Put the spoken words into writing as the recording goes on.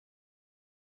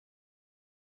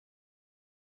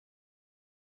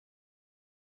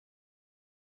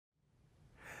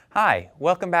Hi,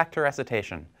 welcome back to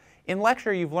recitation. In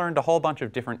lecture, you've learned a whole bunch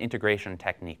of different integration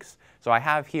techniques. So I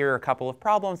have here a couple of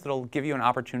problems that will give you an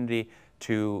opportunity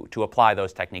to apply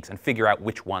those techniques and figure out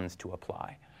which ones to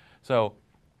apply. So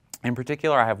in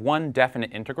particular, I have one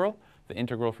definite integral, the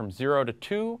integral from 0 to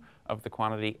 2 of the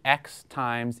quantity x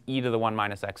times e to the 1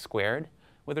 minus x squared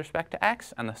with respect to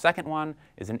x. And the second one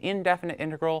is an indefinite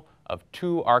integral of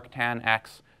 2 arctan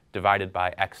x divided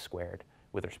by x squared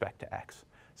with respect to x.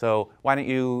 So why don't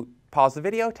you pause the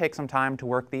video, take some time to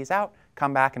work these out,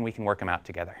 come back and we can work them out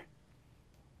together.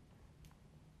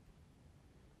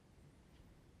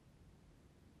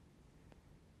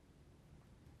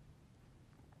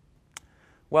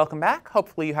 Welcome back.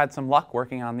 Hopefully you had some luck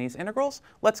working on these integrals.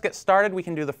 Let's get started. We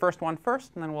can do the first one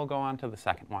first, and then we'll go on to the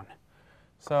second one.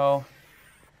 So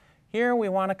here we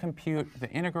want to compute the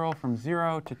integral from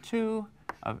 0 to 2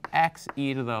 of x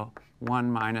e to the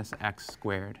 1 minus x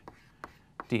squared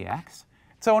dx.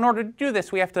 So in order to do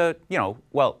this, we have to,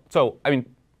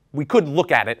 we could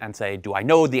look at it and say, do I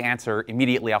know the answer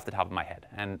immediately off the top of my head?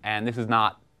 And this is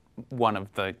not one of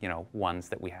the, ones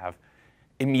that we have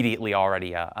immediately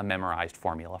already a memorized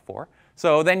formula for.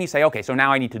 So then you say, OK, so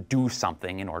now I need to do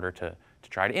something in order to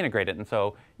try to integrate it. And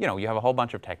so, you have a whole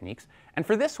bunch of techniques. And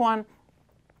for this one,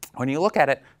 when you look at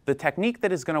it, the technique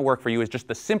that is going to work for you is just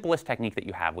the simplest technique that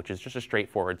you have, which is just a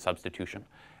straightforward substitution.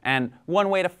 And one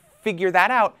way to figure that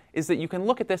out is that you can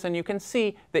look at this and you can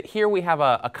see that here we have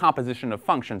a composition of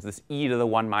functions, this e to the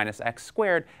 1 minus x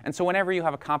squared. And so whenever you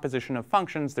have a composition of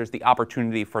functions, there's the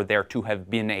opportunity for there to have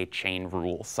been a chain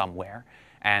rule somewhere.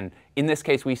 And in this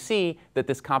case, we see that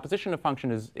this composition of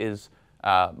function is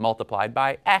multiplied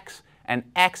by x, and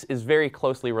x is very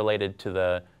closely related to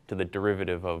the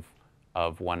derivative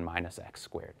of 1 minus x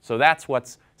squared. So that's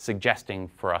what's suggesting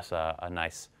for us a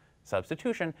nice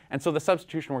substitution. And so the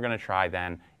substitution we're going to try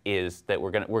then is that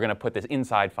we're going to put this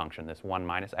inside function, this 1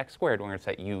 minus x squared. We're going to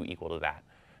set u equal to that.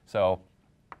 So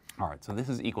all right, so this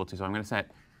is equal to, so I'm going to set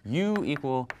u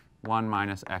equal 1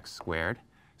 minus x squared.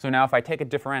 So now if I take a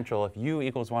differential, if u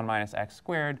equals 1 minus x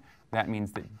squared, that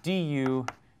means that du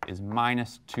is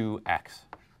minus 2x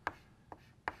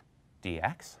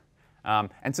dx.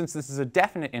 And since this is a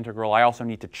definite integral, I also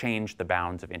need to change the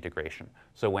bounds of integration.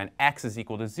 So when x is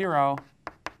equal to 0,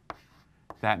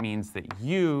 that means that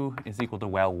u is equal to,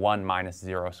 1 minus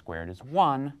 0 squared is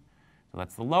 1. So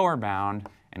that's the lower bound.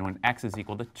 And when x is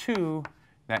equal to 2,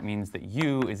 that means that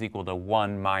u is equal to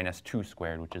 1 minus 2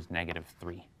 squared, which is negative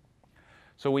 3.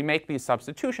 So we make these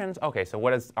substitutions. OK, so what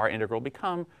does our integral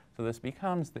become? So this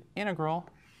becomes the integral.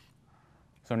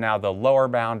 So now the lower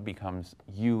bound becomes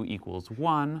u equals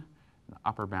 1. The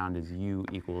upper bound is u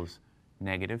equals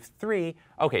negative 3.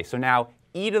 OK, so now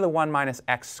e to the 1 minus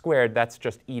x squared, that's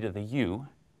just e to the u.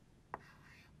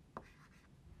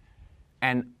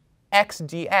 And x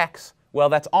dx, well,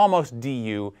 that's almost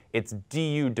du. It's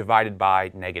du divided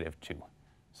by negative 2.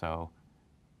 So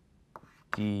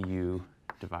du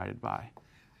divided by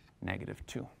negative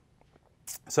 2.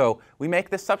 So we make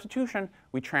this substitution.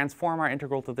 We transform our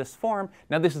integral to this form.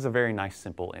 Now this is a very nice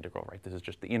simple integral, right? This is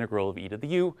just the integral of e to the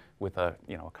u with a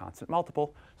constant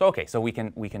multiple. So OK, so we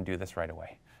can do this right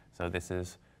away. So this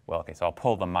is, OK, so I'll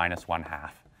pull the minus 1/2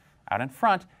 out in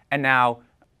front. And now,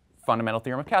 fundamental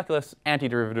theorem of calculus,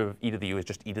 antiderivative of e to the u is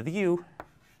just e to the u.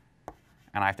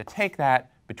 And I have to take that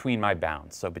between my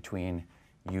bounds, so between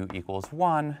u equals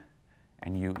 1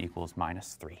 and u equals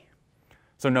minus 3.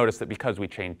 So notice that because we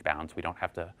changed bounds, we don't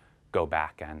have to go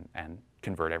back and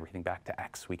convert everything back to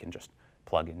x. We can just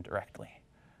plug in directly.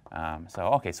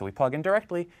 So we plug in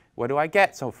directly. What do I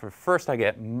get? So for first, I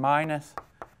get minus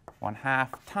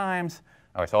 1/2 times.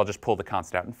 All right, so I'll just pull the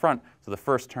constant out in front. So the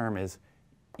first term is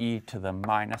e to the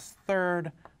minus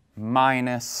 3rd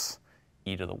minus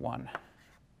e to the 1.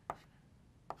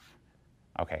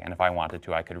 OK, and if I wanted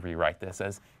to, I could rewrite this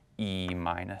as e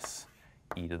minus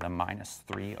e to the minus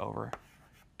 3 over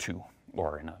 2,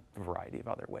 or in a variety of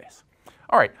other ways.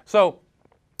 All right, so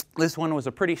this one was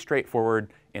a pretty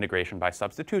straightforward integration by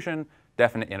substitution,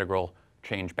 definite integral,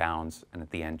 change bounds, and at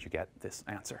the end you get this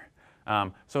answer.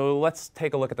 So let's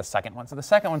take a look at the second one. So the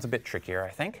second one's a bit trickier, I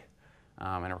think,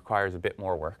 and it requires a bit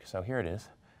more work. So here it is.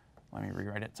 Let me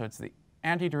rewrite it. So it's the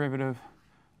antiderivative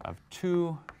of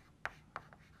 2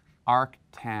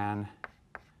 arctan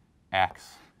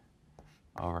x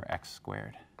over x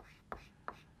squared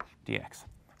dx.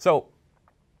 So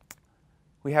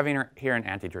we have here an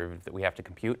antiderivative that we have to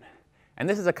compute. And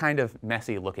this is a kind of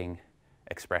messy looking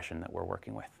expression that we're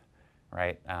working with,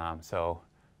 right? So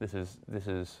this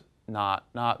is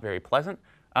not very pleasant.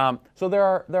 So there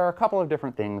are a couple of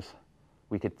different things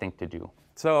we could think to do.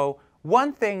 So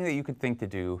one thing that you could think to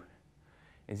do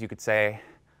is you could say,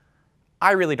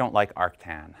 I really don't like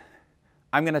arctan.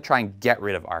 I'm going to try and get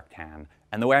rid of arctan.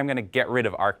 And the way I'm going to get rid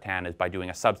of arctan is by doing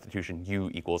a substitution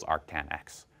u equals arctan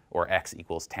x, or x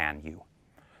equals tan u.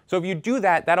 So if you do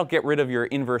that, that'll get rid of your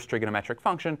inverse trigonometric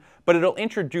function, but it'll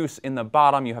introduce in the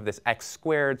bottom, you have this x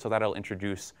squared, so that'll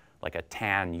introduce like a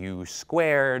tan u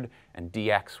squared, and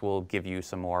dx will give you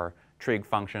some more trig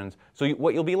functions. So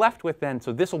what you'll be left with then,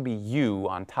 so this will be u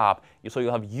on top, so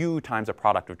you'll have u times a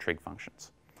product of trig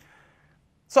functions.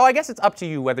 So I guess it's up to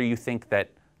you whether you think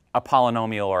that a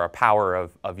polynomial or a power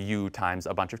of u times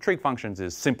a bunch of trig functions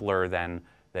is simpler than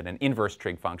an inverse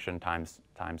trig function times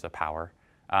a power.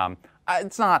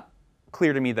 It's not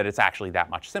clear to me that it's actually that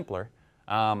much simpler.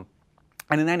 And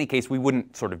in any case, we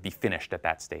wouldn't sort of be finished at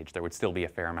that stage. There would still be a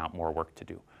fair amount more work to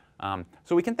do.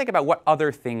 So we can think about what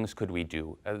other things could we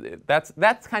do.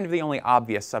 That's kind of the only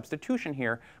obvious substitution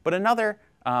here. But another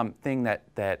thing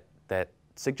that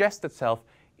suggests itself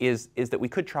is that we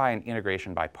could try an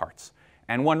integration by parts.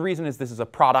 And one reason is this is a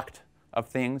product of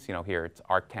things. You know, here it's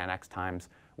arctan x times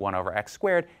 1 over x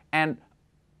squared. And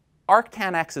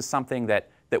arctan x is something that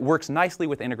works nicely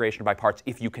with integration by parts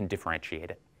if you can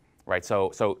differentiate it. Right?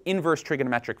 So inverse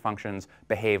trigonometric functions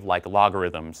behave like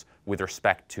logarithms with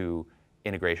respect to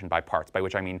integration by parts, by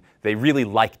which I mean they really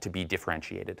like to be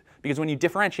differentiated. Because when you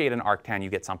differentiate an arctan, you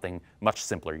get something much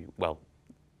simpler. Well,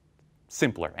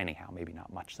 simpler anyhow, maybe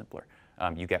not much simpler.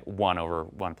 You get 1 over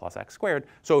 1 plus x squared.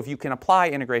 So if you can apply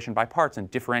integration by parts and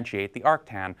differentiate the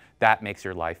arctan, that makes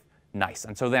your life nice.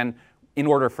 And so then, in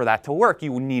order for that to work,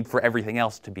 you need for everything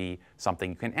else to be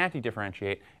something you can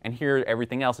anti-differentiate. And here,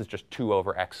 everything else is just 2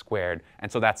 over x squared.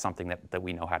 And so that's something that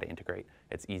we know how to integrate.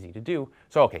 It's easy to do.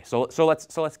 So OK, so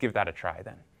let's give that a try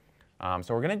then.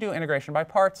 So we're going to do integration by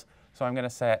parts. So I'm going to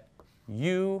set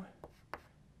u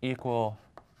equal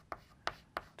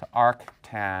to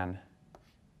arctan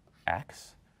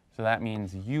x. So that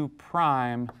means u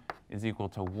prime is equal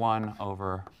to 1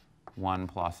 over 1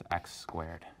 plus x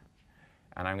squared.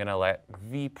 And I'm going to let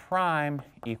v prime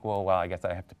equal, well, I guess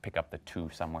I have to pick up the 2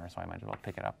 somewhere, so I might as well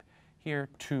pick it up here,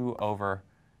 2 over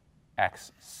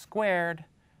x squared.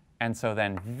 And so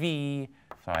then v,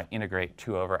 so I integrate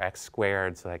 2 over x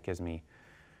squared, so that gives me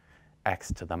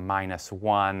x to the minus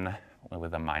 1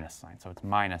 with a minus sign. So it's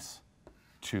minus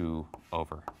 2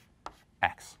 over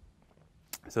x.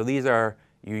 So these are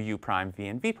u prime, v,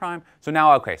 and v prime. So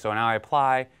now, OK, so now I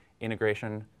apply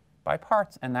integration by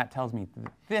parts, and that tells me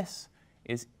that this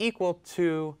is equal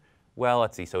to, well,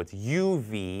 let's see, so it's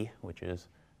uv, which is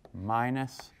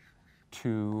minus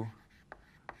 2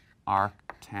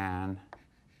 arctan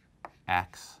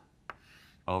x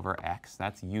over x.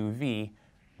 That's uv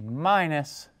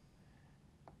minus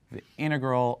the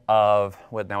integral of,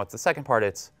 well, now it's the second part,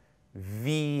 it's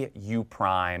v u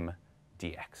prime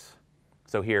dx.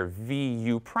 So here,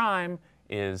 vu prime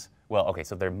is, well, OK,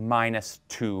 so they're minus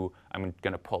 2. I'm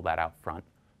going to pull that out front.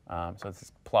 So this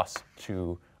is plus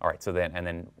 2. All right, so then, and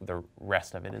then the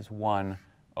rest of it is 1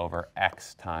 over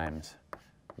x times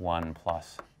 1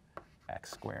 plus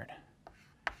x squared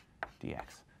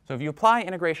dx. So if you apply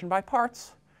integration by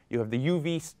parts, you have the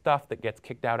uv stuff that gets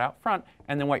kicked out front,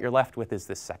 and then what you're left with is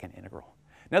this second integral.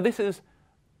 Now this is,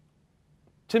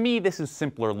 to me, this is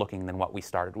simpler looking than what we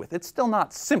started with. It's still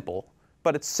not simple,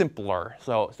 but it's simpler.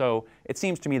 So it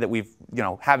seems to me that we've,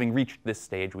 having reached this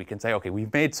stage, we can say, OK,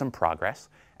 we've made some progress,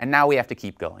 and now we have to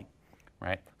keep going,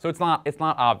 right? So it's not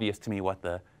obvious to me what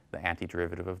the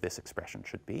antiderivative of this expression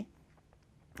should be.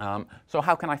 So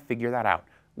how can I figure that out?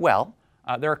 Well,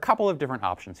 there are a couple of different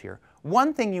options here.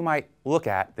 One thing you might look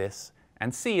at this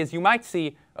and see is you might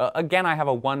see, again, I have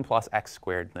a 1 plus x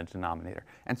squared in the denominator.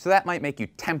 And so that might make you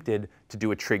tempted to do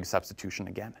a trig substitution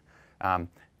again.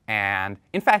 And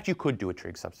in fact, you could do a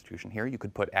trig substitution here. You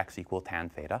could put x equal tan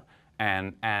theta,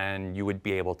 and you would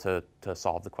be able to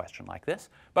solve the question like this.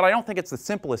 But I don't think it's the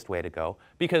simplest way to go,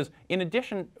 because in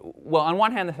addition, well, on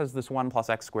one hand, this has this 1 plus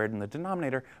x squared in the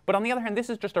denominator. But on the other hand, this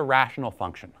is just a rational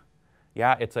function.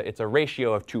 Yeah, it's a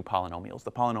ratio of 2 polynomials.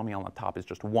 The polynomial on the top is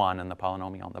just 1, and the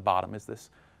polynomial on the bottom is this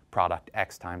product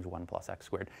x times 1 plus x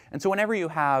squared. And so whenever you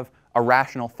have a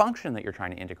rational function that you're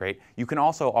trying to integrate, you can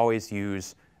also always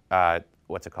use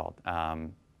what's it called?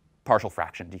 Partial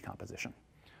fraction decomposition.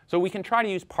 So we can try to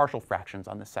use partial fractions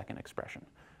on the second expression.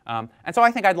 And so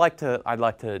I think I'd like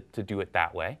to do it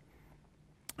that way.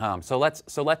 So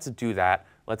let's do that.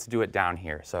 Let's do it down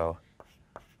here. So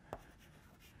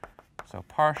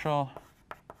partial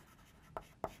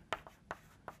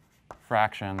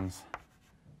fractions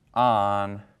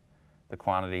on the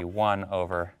quantity 1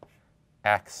 over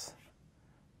x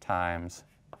times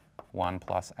 1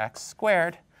 plus x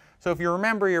squared. So if you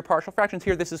remember your partial fractions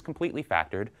here, this is completely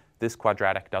factored. This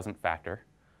quadratic doesn't factor.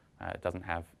 It doesn't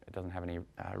have any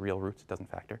real roots. It doesn't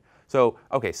factor. So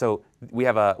okay, so we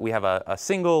have a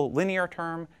single linear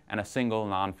term and a single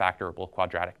non-factorable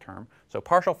quadratic term. So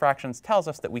partial fractions tells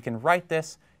us that we can write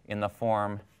this in the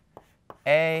form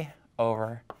a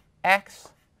over x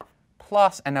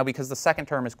plus, and now because the second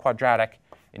term is quadratic,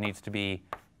 it needs to be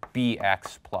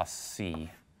bx plus c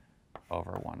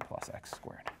over 1 plus x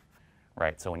squared.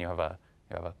 Right. So when you have a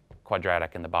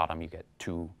quadratic in the bottom, you get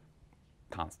two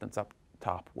constants up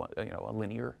top, a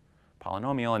linear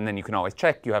polynomial, and then you can always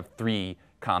check. You have three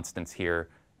constants here,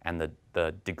 and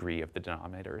the degree of the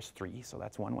denominator is 3. So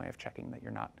that's one way of checking that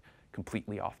you're not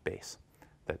completely off base.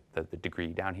 That the degree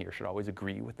down here should always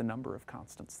agree with the number of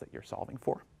constants that you're solving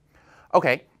for.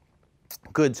 OK,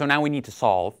 good. So now we need to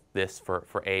solve this for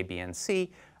a, b, and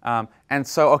c. And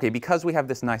so, OK, because we have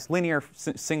this nice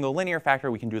single linear factor,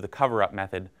 we can do the cover-up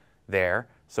method there.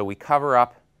 So we cover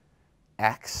up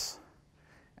x,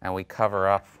 and we cover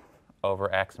up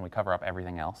over x, and we cover up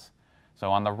everything else.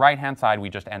 So on the right-hand side, we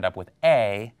just end up with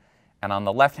a. And on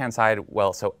the left-hand side,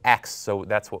 well, so x, so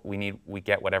that's what we need. We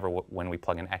get whatever when we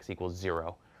plug in x equals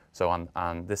 0. So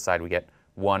on this side, we get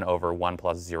 1 over 1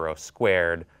 plus 0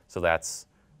 squared. So that's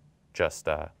just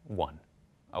 1.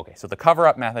 OK, so the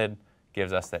cover-up method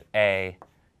gives us that a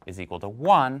is equal to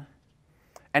 1.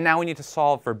 And now we need to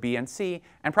solve for b and c.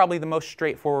 And probably the most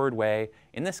straightforward way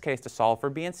in this case to solve for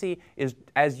b and c is,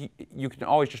 as you can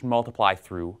always just multiply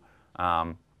through.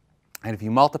 And if you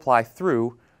multiply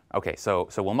through, OK, so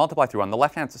we'll multiply through on the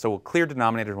left hand. So we'll clear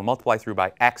denominators. We'll multiply through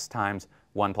by x times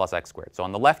 1 plus x squared. So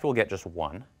on the left, we'll get just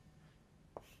 1.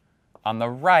 On the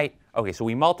right, OK, so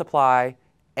we multiply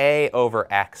a over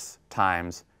x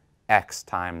times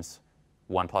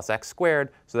 1 plus x squared.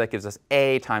 So that gives us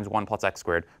a times 1 plus x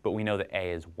squared. But we know that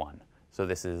a is 1. So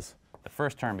this is the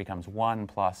first term becomes 1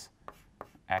 plus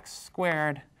x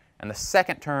squared. And the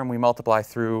second term we multiply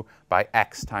through by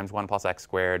x times 1 plus x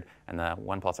squared. And the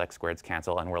 1 plus x squareds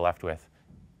cancel. And we're left with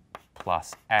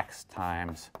plus x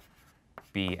times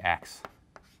bx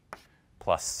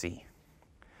plus c.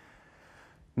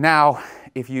 Now,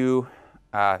 if you,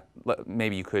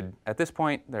 maybe you could, at this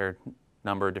point, there are a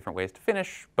number of different ways to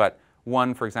finish. But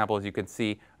one, for example, as you can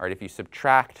see, all right, if you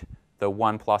subtract the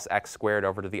 1 plus x squared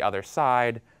over to the other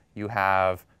side, you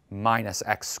have minus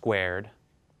x squared.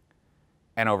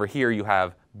 And over here, you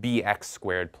have bx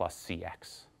squared plus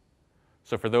cx.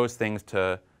 So for those things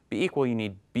to be equal, you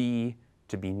need b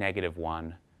to be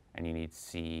 -1, and you need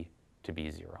c to be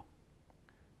 0,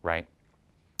 right?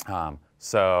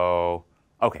 So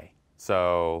OK,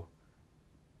 so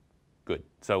good.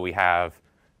 So we have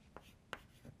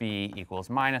b equals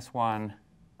 -1,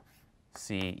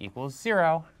 c equals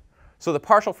 0. So the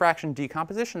partial fraction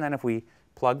decomposition, then, if we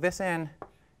plug this in,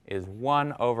 is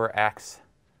 1 over x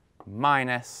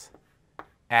minus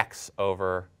x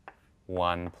over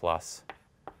 1 plus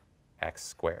x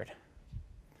squared.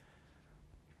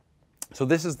 So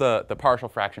this is the partial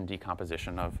fraction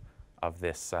decomposition of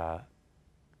this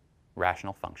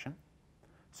rational function.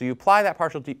 So you apply that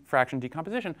partial fraction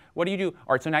decomposition. What do you do?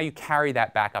 All right, so now you carry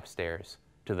that back upstairs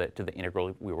to the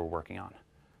integral we were working on.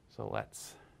 So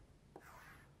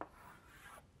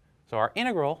so our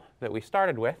integral that we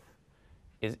started with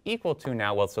is equal to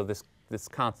now, well, so this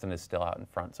constant is still out in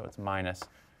front, so it's minus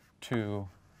 2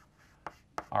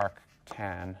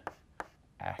 arctan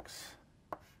x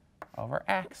over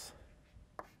x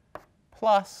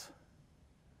plus,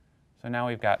 so now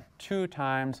we've got 2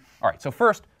 times, all right, so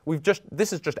first,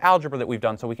 this is just algebra that we've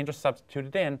done, so we can just substitute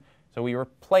it in. So we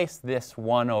replace this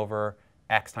 1 over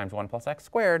x times 1 plus x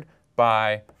squared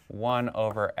by 1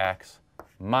 over x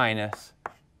minus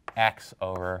x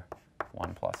over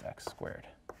 1 plus x squared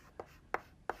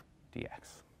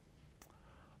dx.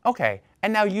 OK,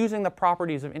 and now using the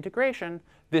properties of integration,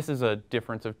 this is a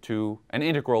difference of two. An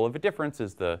integral of a difference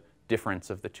is the difference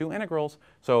of the two integrals.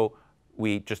 So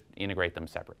we just integrate them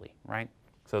separately, right?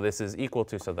 So this is equal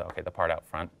to, so the part out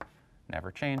front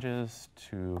never changes,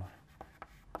 2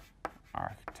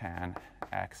 arctan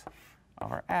x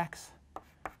over x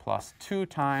plus 2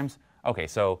 times, OK,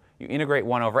 so you integrate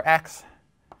 1 over x,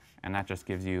 and that just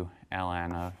gives you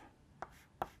ln of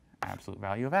absolute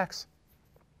value of x.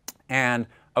 And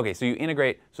OK, so you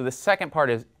integrate, so the second part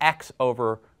is x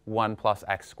over 1 plus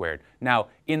x squared. Now,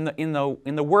 in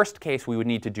the worst case, we would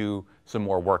need to do some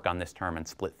more work on this term and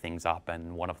split things up,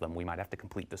 and one of them we might have to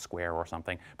complete the square or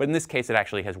something. But in this case, it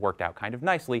actually has worked out kind of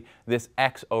nicely. This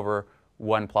x over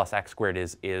 1 plus x squared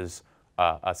is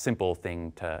a simple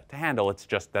thing to handle. That's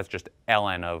just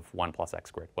ln of 1 plus x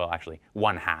squared. Well, actually,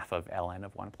 1/2 of ln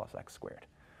of 1 plus x squared.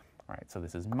 All right, so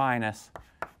this is minus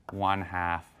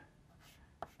 1/2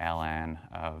 ln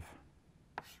of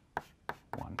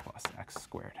 1 plus x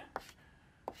squared.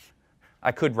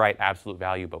 I could write absolute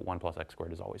value, but 1 plus x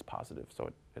squared is always positive,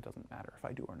 so it doesn't matter if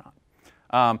I do or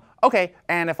not. OK,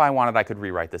 and if I wanted, I could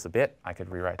rewrite this a bit. I could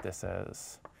rewrite this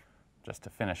as, just to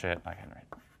finish it, I can write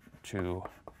 2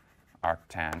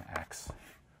 arctan x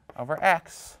over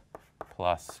x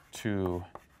plus 2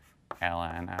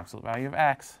 ln absolute value of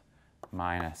x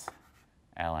minus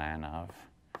ln of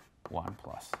 1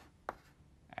 plus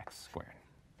x squared.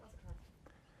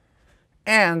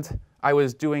 And I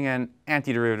was doing an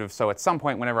antiderivative, so at some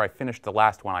point whenever I finished the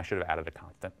last one, I should have added a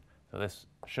constant. So this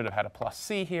should have had a plus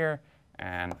c here,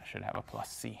 and I should have a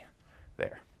plus c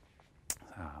there.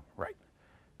 Right,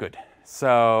 good.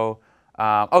 So,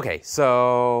 OK,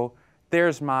 so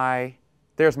there's my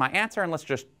answer, and let's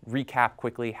just recap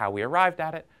quickly how we arrived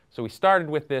at it. So we started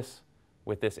with this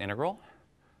integral,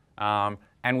 and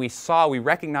we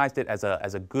recognized it as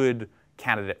a good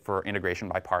candidate for integration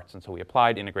by parts, and so we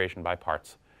applied integration by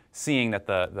parts, seeing that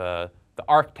the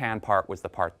arctan part was the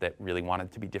part that really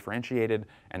wanted to be differentiated,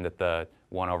 and that the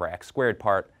 1 over x squared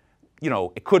part,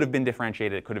 it could have been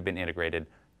differentiated, it could have been integrated,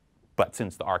 but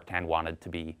since the arctan wanted to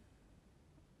be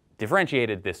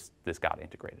differentiated, this got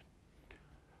integrated.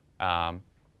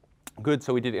 Good,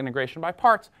 so we did integration by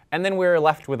parts, and then we were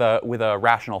left with a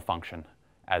rational function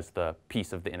as the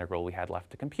piece of the integral we had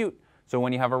left to compute. So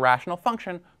when you have a rational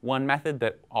function, one method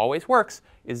that always works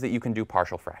is that you can do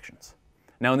partial fractions.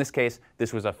 Now in this case,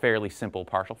 this was a fairly simple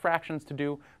partial fractions to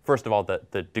do. First of all,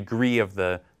 the degree of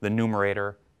the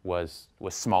numerator was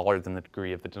smaller than the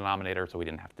degree of the denominator, so we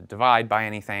didn't have to divide by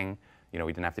anything. We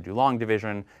didn't have to do long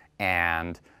division,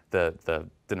 and the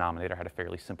denominator had a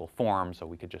fairly simple form, so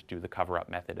we could just do the cover-up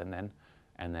method and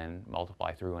then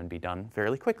multiply through and be done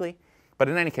fairly quickly. But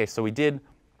in any case, so we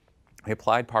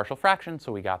applied partial fractions,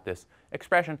 so we got this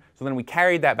expression. So then we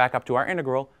carried that back up to our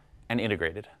integral and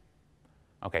integrated.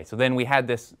 OK, so then we had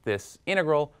this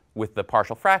integral with the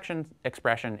partial fraction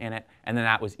expression in it, and then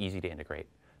that was easy to integrate.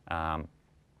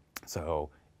 So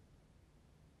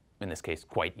in this case,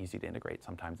 quite easy to integrate.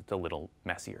 Sometimes it's a little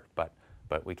messier, but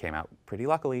we came out pretty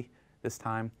luckily this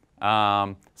time.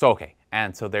 So OK,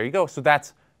 and so there you go. So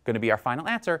that's going to be our final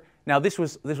answer. Now this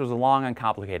was long and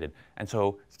complicated, and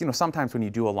so sometimes when you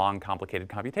do a long, complicated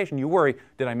computation, you worry,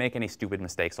 did I make any stupid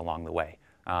mistakes along the way?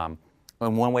 And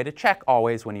one way to check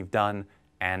always when you've done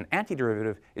an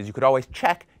antiderivative is you could always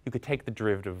check. You could take the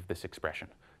derivative of this expression.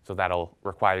 So that'll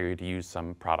require you to use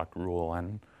some product rule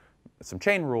and some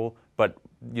chain rule, but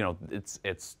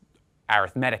it's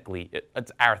arithmetically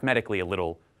a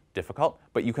little difficult.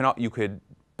 But you could,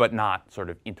 but not sort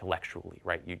of intellectually,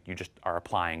 right? You just are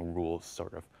applying rules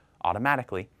sort of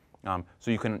automatically. So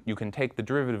you can take the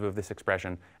derivative of this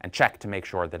expression and check to make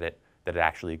sure that it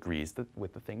actually agrees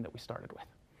with the thing that we started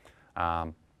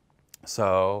with.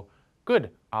 So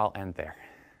good, I'll end there.